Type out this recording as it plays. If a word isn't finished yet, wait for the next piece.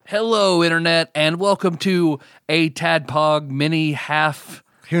Hello, Internet, and welcome to a Tadpog mini half.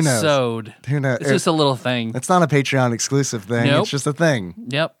 Who knows? Sewed. Who knows? It's just a little thing. It's not a Patreon exclusive thing. Nope. It's just a thing.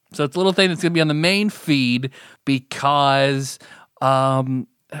 Yep. So it's a little thing that's going to be on the main feed because,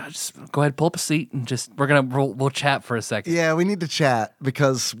 just go ahead, pull up a seat, and just we'll chat for a second. Yeah, we need to chat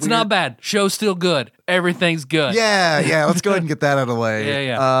because It's not bad. Show's still good. Everything's good. Yeah. Let's go ahead and get that out of the way.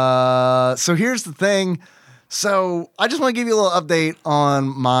 Yeah. So here's the thing. So I just want to give you a little update on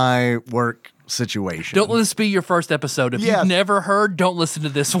my work situation. Don't let this be your first episode. If you've never heard, don't listen to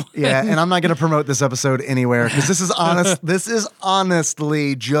this one. Yeah, and I'm not going to promote this episode anywhere because this is honest. This is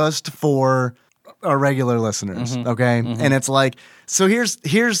honestly just for our regular listeners, okay? And it's like, so here's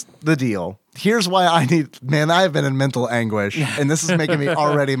the deal. Here's why I have been in mental anguish, and this is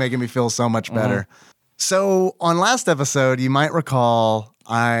already making me feel so much better. So on last episode, you might recall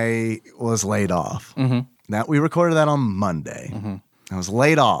I was laid off. Now we recorded that on Monday. I was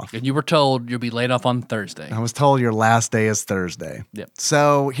laid off. And you were told you'll be laid off on Thursday. I was told your last day is Thursday. Yep.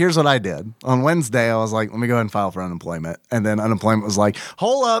 So here's what I did. On Wednesday, I was like, let me go ahead and file for unemployment. And then unemployment was like,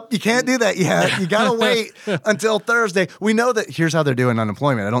 hold up, you can't do that yet. You got to wait until Thursday. We know that here's how they're doing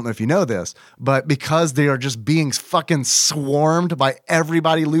unemployment. I don't know if you know this, but because they are just being fucking swarmed by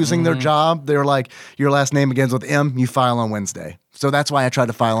everybody losing their job, they're like, your last name begins with M, you file on Wednesday. So that's why I tried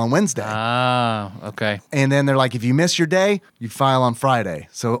to file on Wednesday. Ah, okay. And then they're like, if you miss your day, you file on Friday.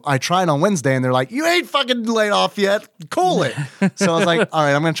 So I tried on Wednesday, and they're like, you ain't fucking laid off yet. Cool it. So I was like, all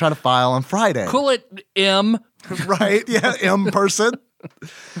right, I'm going to try to file on Friday. Cool it, M. Right? Yeah, M person.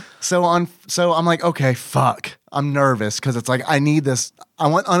 So I'm like, okay, fuck. I'm nervous because it's like I need this. I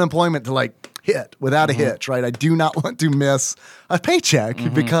want unemployment to like hit without a hitch, right? I do not want to miss a paycheck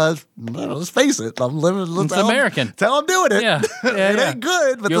because, let's face it, I'm living. It's American. That's how I'm doing it. Yeah. It ain't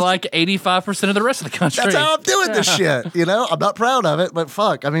good. But you're like 85% of the rest of the country. that's how I'm doing this shit. You know, I'm not proud of it, but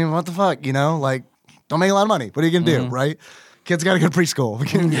fuck. I mean, what the fuck? You know, like, don't make a lot of money. What are you gonna do, right? Kids got to go to preschool.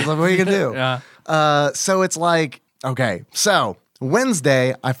 What are you gonna do? Yeah. So it's like, okay, so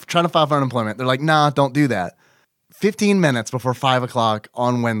Wednesday, I'm trying to file for unemployment. They're like, nah, don't do that. 15 minutes before 5 o'clock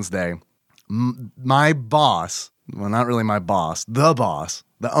on Wednesday, my boss, well, not really my boss,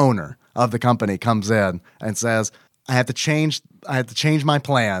 the owner of the company comes in and says, I have to change my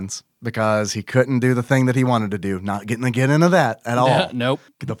plans because he couldn't do the thing that he wanted to do. Not getting to get into that at all. Nope.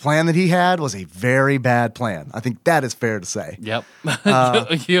 The plan that he had was a very bad plan. I think that is fair to say. Yep.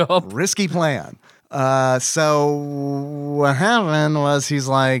 Yep. Risky plan. So what happened was he's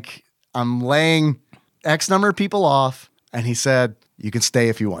like, I'm laying X number of people off, and he said, you can stay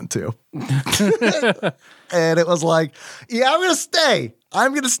if you want to. And it was like, yeah, I'm going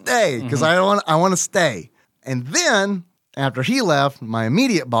to stay because I want to stay. And then after he left, my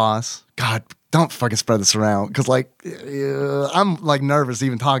immediate boss, God, don't fucking spread this around because like I'm like nervous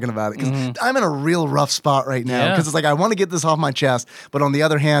even talking about it because I'm in a real rough spot right now because it's like I want to get this off my chest, but on the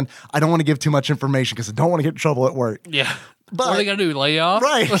other hand, I don't want to give too much information because I don't want to get in trouble at work. Yeah. But, what are they going to do, lay off?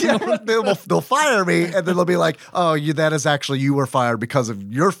 Right. Yeah, they'll fire me, and then they'll be like, oh, that is actually, you were fired because of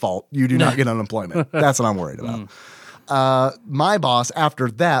your fault. You do not get unemployment. That's what I'm worried about. My boss,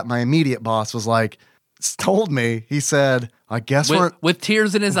 after that, my immediate boss was like, told me, he said, I guess with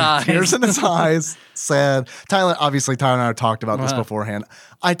tears in his eyes. Tears in his eyes, said, Tyler and I talked about this beforehand.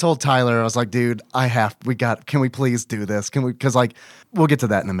 I told Tyler, I was like, dude, can we please do this? Because like, we'll get to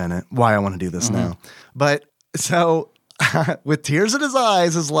that in a minute, why I want to do this now. But so, with tears in his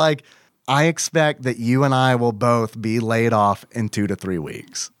eyes is like, I expect that you and I will both be laid off in 2 to 3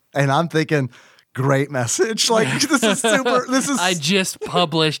 weeks. And I'm thinking, great message. Like, this is super. I just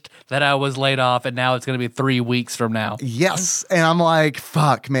published that I was laid off, and now it's going to be 3 weeks from now. Yes. And I'm like,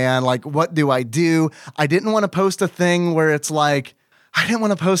 fuck, man. Like, what do? I didn't want to post a thing where it's like, I didn't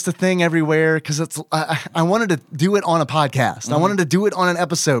want to post a thing everywhere because I wanted to do it on a podcast. I wanted to do it on an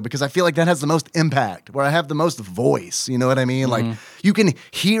episode because I feel like that has the most impact, where I have the most voice. You know what I mean? Like, you can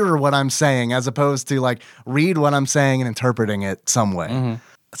hear what I'm saying as opposed to like read what I'm saying and interpreting it some way.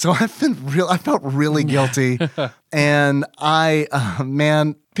 So I felt really guilty, and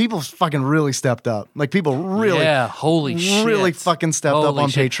people fucking really stepped up. Like, people really, holy shit, really fucking stepped up on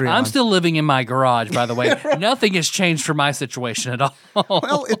Patreon. I'm still living in my garage, by the way. Nothing has changed for my situation at all.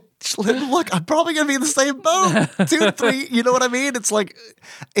 Well, look, I'm probably gonna be in the same boat. 2, 3, you know what I mean? It's like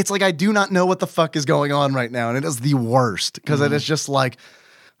I do not know what the fuck is going on right now, and it is the worst because it is just like,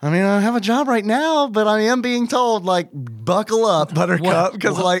 I mean, I have a job right now, but I am being told, like, buckle up, Buttercup,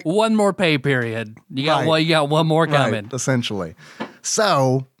 because like one more pay period. You got one more coming. Right, essentially.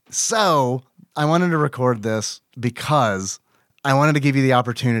 So I wanted to record this because I wanted to give you the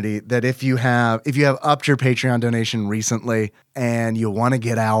opportunity that if you have upped your Patreon donation recently and you want to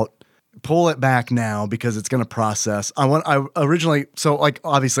get out, pull it back now because it's going to process. Obviously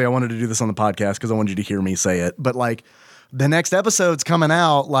I wanted to do this on the podcast because I wanted you to hear me say it, but like the next episode's coming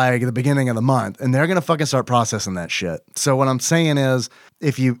out like at the beginning of the month and they're going to fucking start processing that shit. So what I'm saying is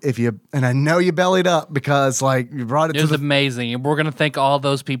if you, and I know you bellied up because like you brought it was amazing. And we're going to thank all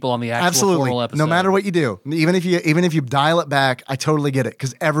those people on the actual formal episode. No matter what you do, even if you dial it back, I totally get it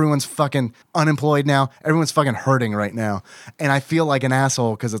because everyone's fucking unemployed now. Everyone's fucking hurting right now. And I feel like an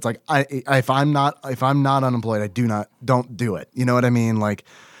asshole because it's like, if I'm not unemployed, don't do it. You know what I mean? Like,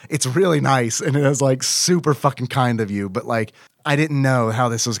 it's really nice and it is like super fucking kind of you, but like I didn't know how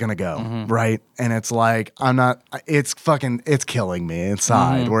this was gonna go, right? And it's like it's killing me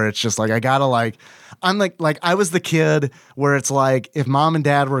inside where it's just like I gotta like I'm like I was the kid where it's like if mom and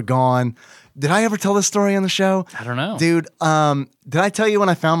dad were gone. Did I ever tell this story on the show? I don't know. Dude, did I tell you when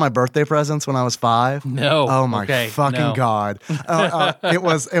I found my birthday presents when I was 5? No. Oh my fucking God. It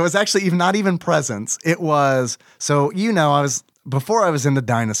was actually not even presents. It was, so before I was into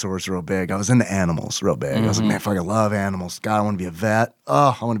dinosaurs real big, I was into animals real big. I was like, man, I fucking love animals. God, I want to be a vet.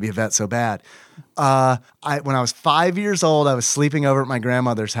 Oh, I want to be a vet so bad. When I was 5 years old, I was sleeping over at my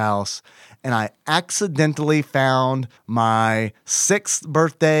grandmother's house and I accidentally found my 6th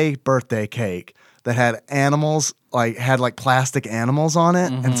birthday cake that had animals, had plastic animals on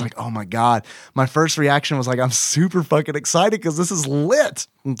it. And it's like, oh my God. My first reaction was like, I'm super fucking excited because this is lit.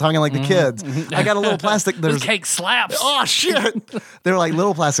 I'm talking like the kids. I got a little plastic. This cake slaps. Oh shit. There were like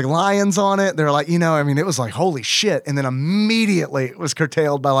little plastic lions on it. They're like, it was like, holy shit. And then immediately it was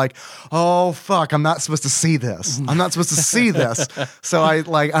curtailed by like, oh fuck, I'm not supposed to see this. I'm not supposed to see this. So I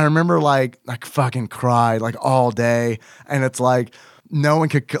remember like fucking cried like all day. And it's like, no one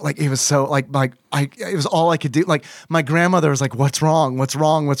could it was so it was all I could do. Like my grandmother was like, what's wrong? What's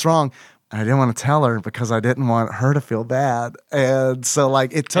wrong? What's wrong? And I didn't want to tell her because I didn't want her to feel bad. And so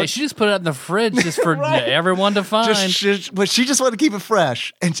it took. Hey, she just put it in the fridge just for everyone to find. But she just wanted to keep it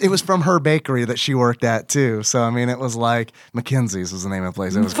fresh. And it was from her bakery that she worked at too. So, it was like Mackenzie's was the name of the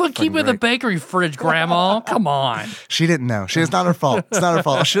place. It was keep it in the bakery fridge, Grandma. Come on. She didn't know. It's not her fault. It's not her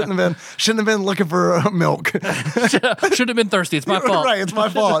fault. I shouldn't have been looking for milk. Shouldn't have been thirsty. It's my fault. Right. It's my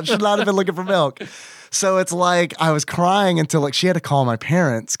fault. Should not have been looking for milk. So it's like I was crying until she had to call my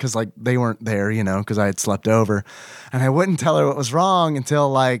parents because they weren't there, because I had slept over. And I wouldn't tell her what was wrong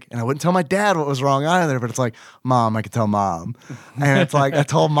until and I wouldn't tell my dad what was wrong either. But it's like, Mom, I could tell Mom. And it's like, I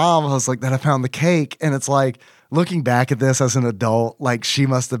told Mom, I was like, that I found the cake. And it's like, looking back at this as an adult, she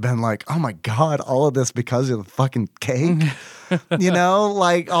must have been like, oh my God, all of this because of the fucking cake. All of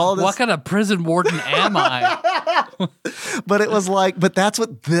this. What kind of prison warden am I? But it was but that's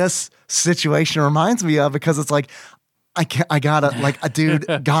what this situation reminds me of because it's like,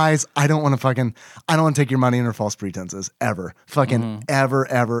 dude, guys, I don't want to take your money under false pretenses ever. Fucking ever,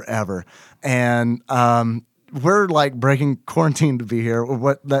 ever, ever. And, we're breaking quarantine to be here.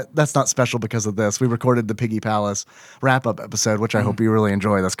 That's not special because of this. We recorded the Piggy Palace wrap-up episode, which I hope you really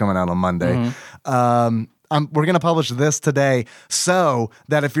enjoy. That's coming out on Monday. We're going to publish this today so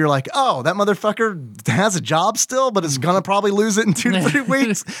that if you're like, oh, that motherfucker has a job still, but is going to probably lose it in 2 to 3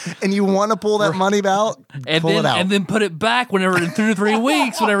 weeks, and you want to pull that money out, pull it out. And then put it back whenever in 2 to 3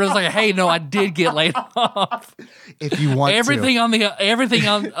 weeks, whenever it's like, hey, no, I did get laid off. If you want everything on the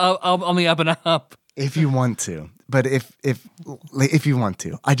up and up. If you want to. But if you want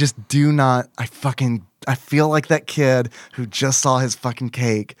to. I just do not, I feel like that kid who just saw his fucking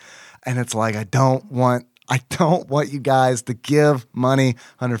cake, and it's like, I don't want you guys to give money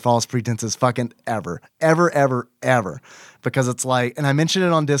under false pretenses fucking ever. Ever, ever, ever. Because it's like, and I mentioned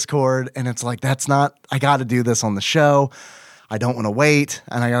it on Discord, and it's like, I got to do this on the show. I don't want to wait.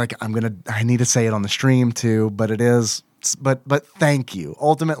 And I need to say it on the stream too, but it is, but thank you.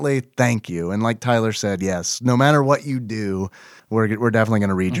 Ultimately, thank you. And like Tyler said, yes, no matter what you do, we're definitely going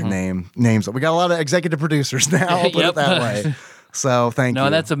to read your names. We got a lot of executive producers now, I'll put it that way. So thank you. No,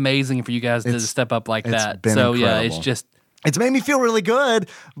 that's amazing for you guys to step up like that. So incredible. Yeah, it's made me feel really good,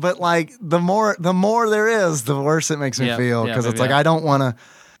 but the more there is, the worse it makes me feel because it's like I don't want to.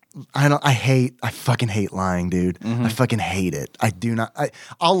 I fucking hate lying, dude. I fucking hate it. I do not.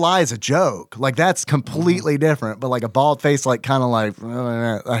 I'll lie as a joke, that's completely different. But a bald face, I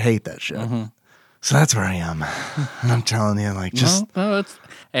hate that shit. So that's where I am. And I'm telling you, I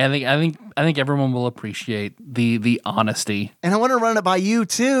think everyone will appreciate the honesty. And I want to run it by you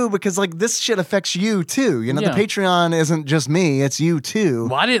too, because this shit affects you too. The Patreon isn't just me; it's you too.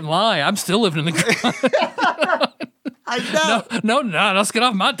 Well, I didn't lie. I'm still living in the. No, let's get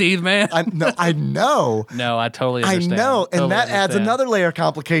off my teeth, man. I know. No, I totally understand. I know. And Totally that adds understand. another layer of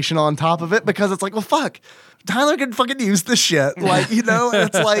complication on top of it because it's like, well, fuck, Tyler can fucking use this shit. Like,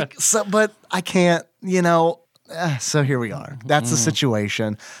 it's like, so, but I can't, so here we are. That's the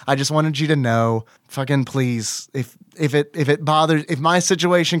situation. I just wanted you to know, fucking please, if it bothers, if my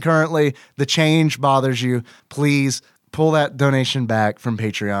situation currently, the change bothers you, please pull that donation back from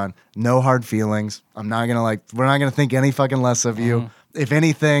Patreon. No hard feelings. We're not going to think any fucking less of you. If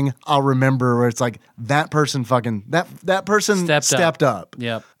anything, I'll remember where it's like that person that person stepped up.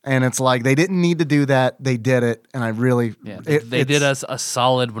 Yep. And it's like they didn't need to do that. They did it. And I really, they did us a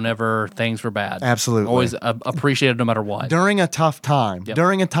solid whenever things were bad. Absolutely. Always appreciated no matter what. During a tough time,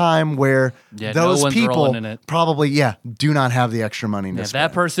 during a time where no those one's people rolling in it. probably, do not have the extra money to spend.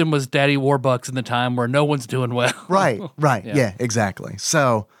 That person was Daddy Warbucks in the time where no one's doing well. Right. Yeah, exactly.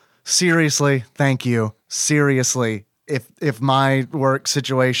 So seriously, thank you. Seriously, if my work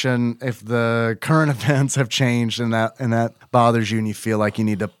situation, if the current events have changed and that bothers you and you feel like you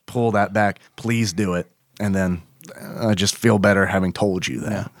need to pull that back, please do it. And then I just feel better having told you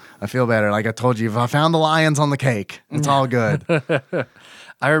that. Yeah. I feel better. Like I told you, if I found the lions on the cake, it's all good.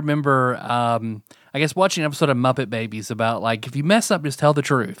 I remember, I guess watching an episode of Muppet Babies about like, if you mess up, just tell the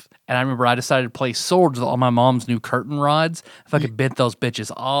truth. And I remember I decided to play swords with all my mom's new curtain rods. If I could bent those bitches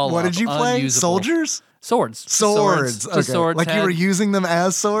all What up, did you play? unusable. Soldiers? Swords. Swords. Just swords. Like you were using them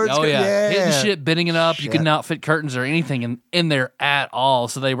as swords? Oh, yeah. Hitting shit, bending it up. Shit. You could not fit curtains or anything in there at all.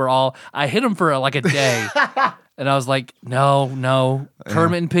 So they were all, I hit them for like a day. And I was like, no.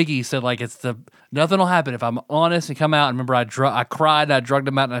 Kermit and Piggy said like, nothing will happen if I'm honest and come out. And remember, I cried, and I drugged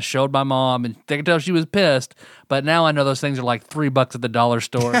them out, and I showed my mom, and they could tell she was pissed. But now I know those things are like $3 at the dollar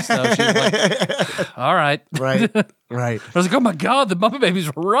store. So she was like, all right. Right. I was like, oh my God, the Muppet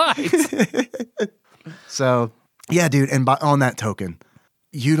Babies were right. So, yeah, dude. And on that token,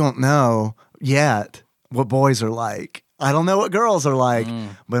 you don't know yet what boys are like. I don't know what girls are like,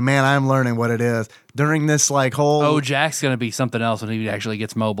 but man, I'm learning what it is during this like whole. Oh, Jack's gonna be something else when he actually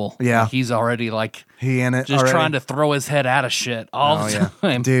gets mobile. Yeah, like, he's already like he in it, just already. trying to throw his head out of shit all the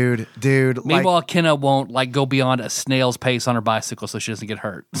time, dude. Meanwhile, like, Kenna won't like go beyond a snail's pace on her bicycle so she doesn't get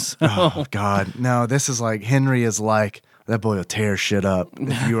hurt. So. Oh God, no! This is like Henry is like that boy will tear shit up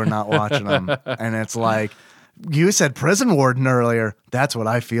if you are not watching him, and it's like. You said prison warden earlier. That's what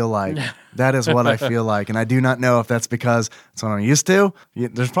I feel like. That is what I feel like. And I do not know if that's because it's what I'm used to.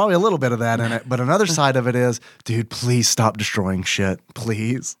 There's probably a little bit of that in it. But another side of it is, dude, please stop destroying shit.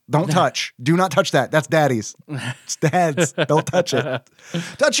 Please. Don't touch. Do not touch that. That's daddy's. It's dad's. Don't touch it.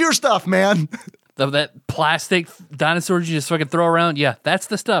 Touch your stuff, man. That plastic dinosaurs you just fucking throw around. Yeah, that's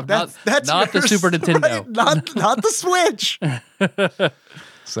the stuff. That's not the Super Nintendo. Right? Not the Switch.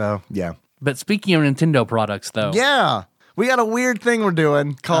 So, yeah. But speaking of Nintendo products, though. Yeah. We got a weird thing we're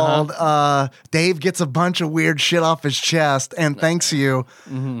doing called Dave gets a bunch of weird shit off his chest and thanks you.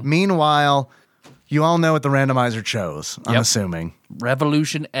 Mm-hmm. Meanwhile, you all know what the randomizer chose, I'm assuming.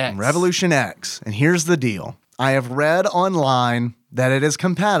 Revolution X. Revolution X. And here's the deal. I have read online that it is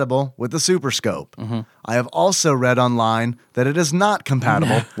compatible with the Super Scope. Mm-hmm. I have also read online that it is not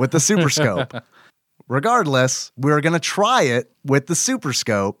compatible with the Super Scope. Regardless, we're going to try it with the Super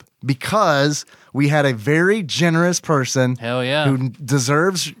Scope because we had a very generous person who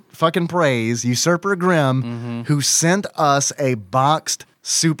deserves fucking praise, Usurper Grimm, who sent us a boxed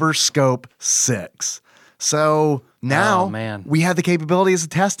Super Scope 6. So now we have the capabilities of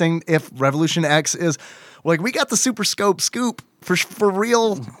testing if Revolution X is... Like, we got the Super Scope scoop for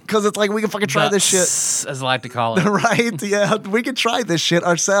real, because it's like we can fucking try this shit. As I like to call it. Right? Yeah, we can try this shit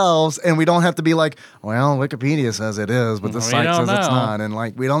ourselves, and we don't have to be like, well, Wikipedia says it is, but the site says it's not, and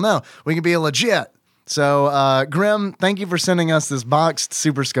like, we don't know. We can be legit. So, Grimm, thank you for sending us this boxed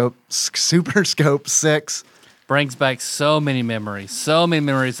Super Scope 6. Brings back so many memories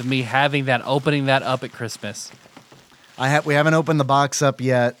of me having that, opening that up at Christmas. We haven't opened the box up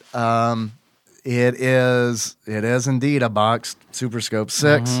yet. It is indeed a boxed Super Scope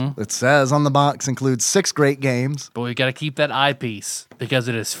 6. Mm-hmm. It says on the box includes 6 great games. But we got to keep that eyepiece because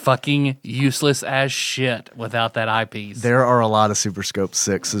it is fucking useless as shit without that eyepiece. There are a lot of Super Scope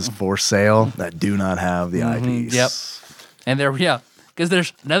 6s for sale that do not have the eyepiece. Yep. And because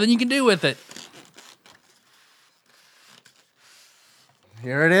there's nothing you can do with it.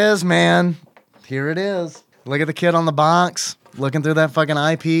 Here it is, man. Here it is. Look at the kid on the box, looking through that fucking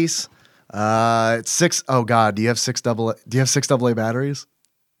eyepiece. It's 6. Oh God, do you have 6 AA batteries?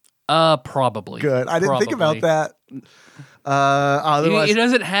 Probably. Good. I didn't think about that. Otherwise, it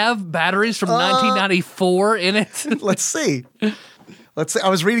doesn't have batteries from 1994 in it. Let's see. let's say I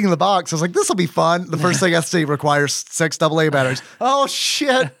was reading the box. I was like, this will be fun. The first thing I see requires 6 AA batteries. Oh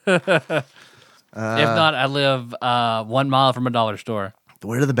shit. If not, I live 1 mile from a dollar store.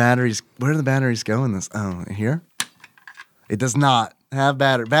 Where do the batteries go in this? Oh, here? It does not have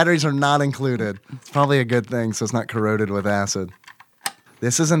battery. Batteries are not included. It's probably a good thing so it's not corroded with acid.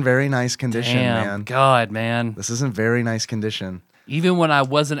 This is in very nice condition, man. God, man. This is in very nice condition. Even when I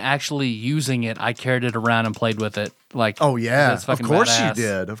wasn't actually using it, I carried it around and played with it. Like, oh yeah, that's fucking of course badass. you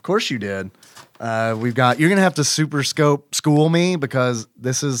did. Of course you did. You're gonna have to super scope school me because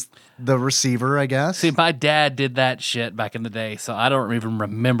this is the receiver, I guess. See, my dad did that shit back in the day, so I don't even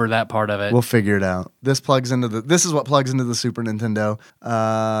remember that part of it. We'll figure it out. This is what plugs into the Super Nintendo.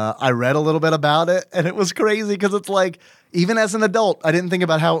 I read a little bit about it, and it was crazy because it's like, even as an adult, I didn't think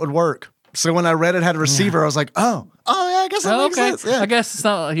about how it would work. So when I read it had a receiver, I was like, oh yeah, I guess that makes sense. Yeah. I guess it's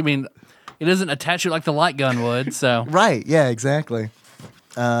not. I mean, it doesn't attach it like the light gun would. So right, yeah, exactly.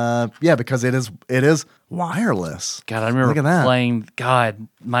 Because it is wireless. God, I remember Look at that. playing. God,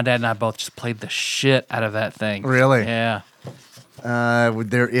 my dad and I both just played the shit out of that thing. Really? Yeah.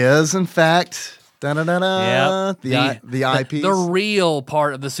 There is, in fact, Yeah. the eyepiece. The real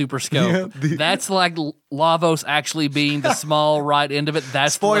part of the Super Scope. Yeah, that's like Lavos actually being the small right end of it.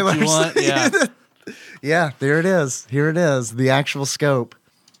 That's Spoilers. what you want. Yeah. Yeah, there it is. Here it is. The actual scope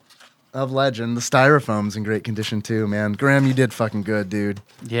of legend. The styrofoam's in great condition too, man. Graham, you did fucking good, dude.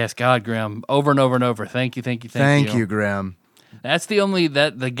 Yes, God, Graham. Over and over and over. Thank you. Thank you, Graham. That's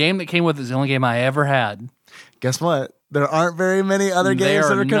the game that came with it is the only game I ever had. Guess what? There aren't very many other games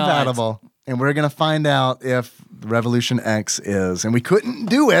that are compatible. And we're going to find out if Revolution X is. And we couldn't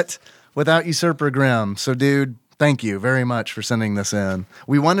do it without Usurper Grim. So, dude, thank you very much for sending this in.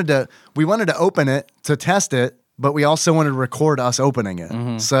 We wanted to open it to test it, but we also wanted to record us opening it.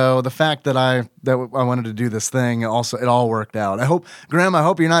 Mm-hmm. So the fact that I wanted to do this thing, also it all worked out. I hope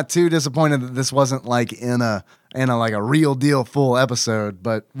you're not too disappointed that this wasn't like in a like a real deal full episode,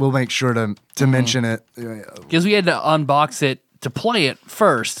 but we'll make sure to mention it because we had to unbox it to play it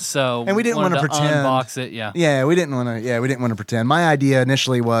first. So and we didn't want to pretend unbox it. Yeah, we didn't want to pretend. My idea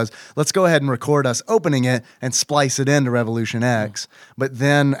initially was let's go ahead and record us opening it and splice it into Revolution X. But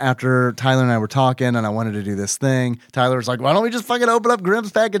then after Tyler and I were talking and I wanted to do this thing, Tyler was like, "Why don't we just fucking open up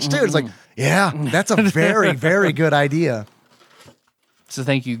Grimm's package too?" It's like, yeah, that's a very very good idea. So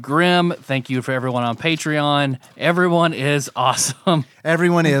thank you, Grim. Thank you for everyone on Patreon. Everyone is awesome.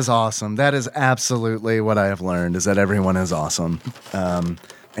 Everyone is awesome. That is absolutely what I have learned, is that everyone is awesome.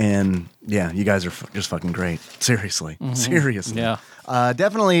 And yeah, you guys are just fucking great. Seriously. Mm-hmm. Seriously. Yeah.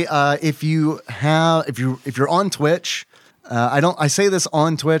 Definitely, if you're on Twitch, I say this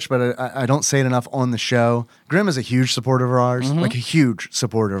on Twitch, but I don't say it enough on the show. Grim is a huge supporter of ours, like a huge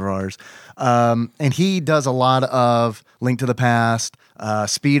supporter of ours. And he does a lot of Link to the Past,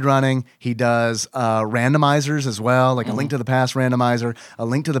 speed running. He does randomizers as well, like a Link to the Past randomizer, a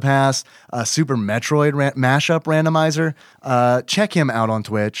Link to the Past Super Metroid mashup randomizer. Check him out on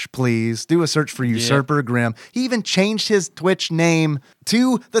Twitch, please. Do a search for Usurper Grim. He even changed his Twitch name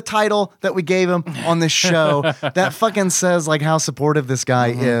to the title that we gave him on this show. That fucking says like how supportive this guy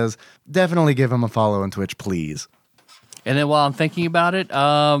is. Definitely give him a follow on Twitch, please. And then while I'm thinking about it,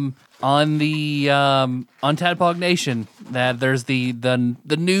 on Tadpog Nation, that there's the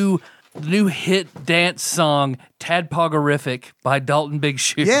new hit dance song "Tadpogorific" by Dalton Big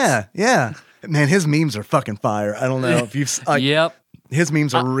Shoes. Yeah. Man, his memes are fucking fire. I don't know if you've yep. His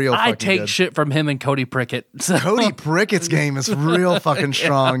memes are real fucking good. I take shit from him and Cody Prickett. So. Cody Prickett's game is real fucking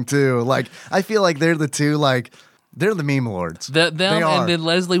strong too. Like I feel like they're the two they're the meme lords. Them and then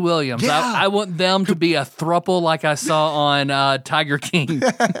Leslie Williams. Yeah. I want them to be a thruple like I saw on Tiger King.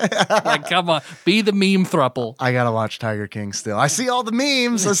 Like, come on, be the meme thruple. I gotta watch Tiger King still. I see all the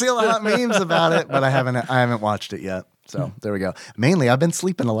memes. I see all the hot memes about it, but I haven't watched it yet. So there we go. Mainly, I've been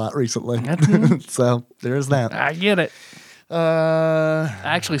sleeping a lot recently. So there's that. I get it. I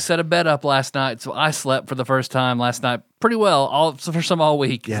actually set a bed up last night, so I slept for the first time last night pretty well all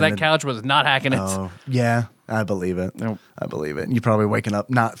week. Yeah, that couch was not hacking it. Oh, yeah, I believe it. Nope. I believe it. You probably waking up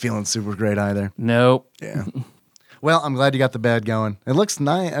not feeling super great either. Nope. Yeah. Well, I'm glad you got the bed going. It looks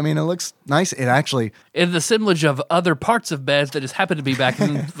nice. I mean, it looks nice. It actually... In the assemblage of other parts of beds that just happened to be back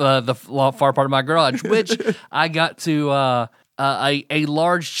in the far part of my garage, which I got to... a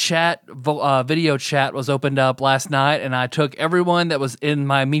large chat video chat was opened up last night, and I took everyone that was in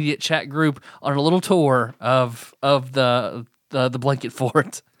my immediate chat group on a little tour of the blanket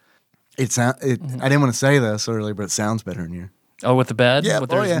fort. I didn't want to say this earlier, but it sounds better in here. Oh, with the bed? Yeah, But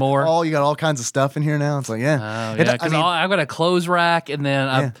there's more? Oh, you got all kinds of stuff in here now. It's like, yeah. Oh, yeah, because I've got a clothes rack, and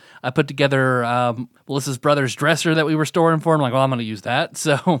then I put together Melissa's brother's dresser that we were storing for him. Like, well, I'm going to use that.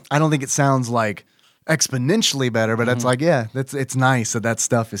 So I don't think it sounds like exponentially better, but it's like, yeah, it's nice that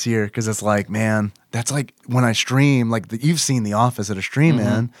stuff is here because it's like, man, that's like when I stream, like you've seen The Office at a stream,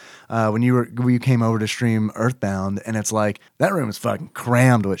 man. When you came over to stream Earthbound, and it's like that room is fucking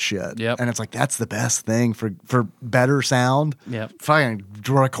crammed with shit. Yep. And it's like that's the best thing for better sound. Yep. Fucking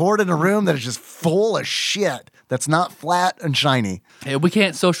record in a room that is just full of shit that's not flat and shiny. yeah, we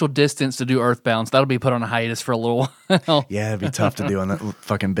can't social distance to do Earthbound, so that'll be put on a hiatus for a little while. Yeah, it'd be tough to do on that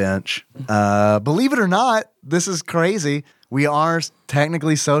fucking bench. Believe it or not, this is crazy. We are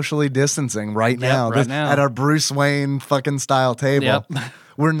technically socially distancing right now. right now. At our Bruce Wayne fucking style table. Yep.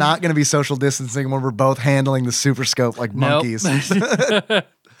 We're not going to be social distancing when we're both handling the super scope like monkeys.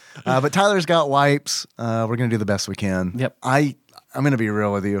 But Tyler's got wipes. We're going to do the best we can. Yep. I'm going to be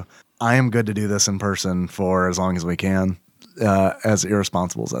real with you. I am good to do this in person for as long as we can, as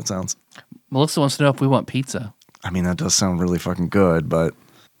irresponsible as that sounds. Melissa wants to know if we want pizza. I mean, that does sound really fucking good, but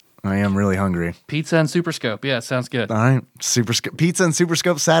I am really hungry. Pizza and Super Scope. Yeah, sounds good. All right. Pizza and Super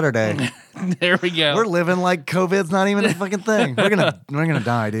Scope Saturday. There we go. We're living like COVID's not even a fucking thing. We're gonna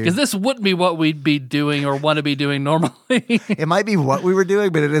die, dude. Because this wouldn't be what we'd be doing or want to be doing normally. It might be what we were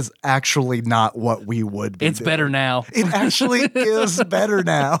doing, but it is actually not what we would be It's doing. better now. It actually is better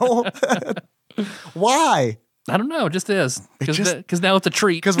now. Why? I don't know. It just is. Because now it's a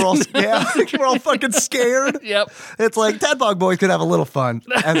treat. Because we're all fucking scared. Yep. It's like Tadpog Boys could have a little fun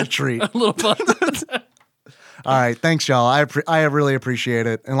as a treat. A little fun. All right, thanks, y'all. I really appreciate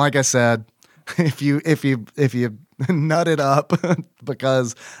it. And like I said, if you nutted up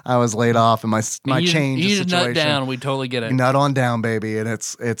because I was laid off and my change you situation, nut down. We totally get it. nut on down, baby, and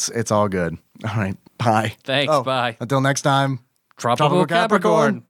it's all good. All right, bye. Thanks. Bye. Until next time, Tropical Capricorn.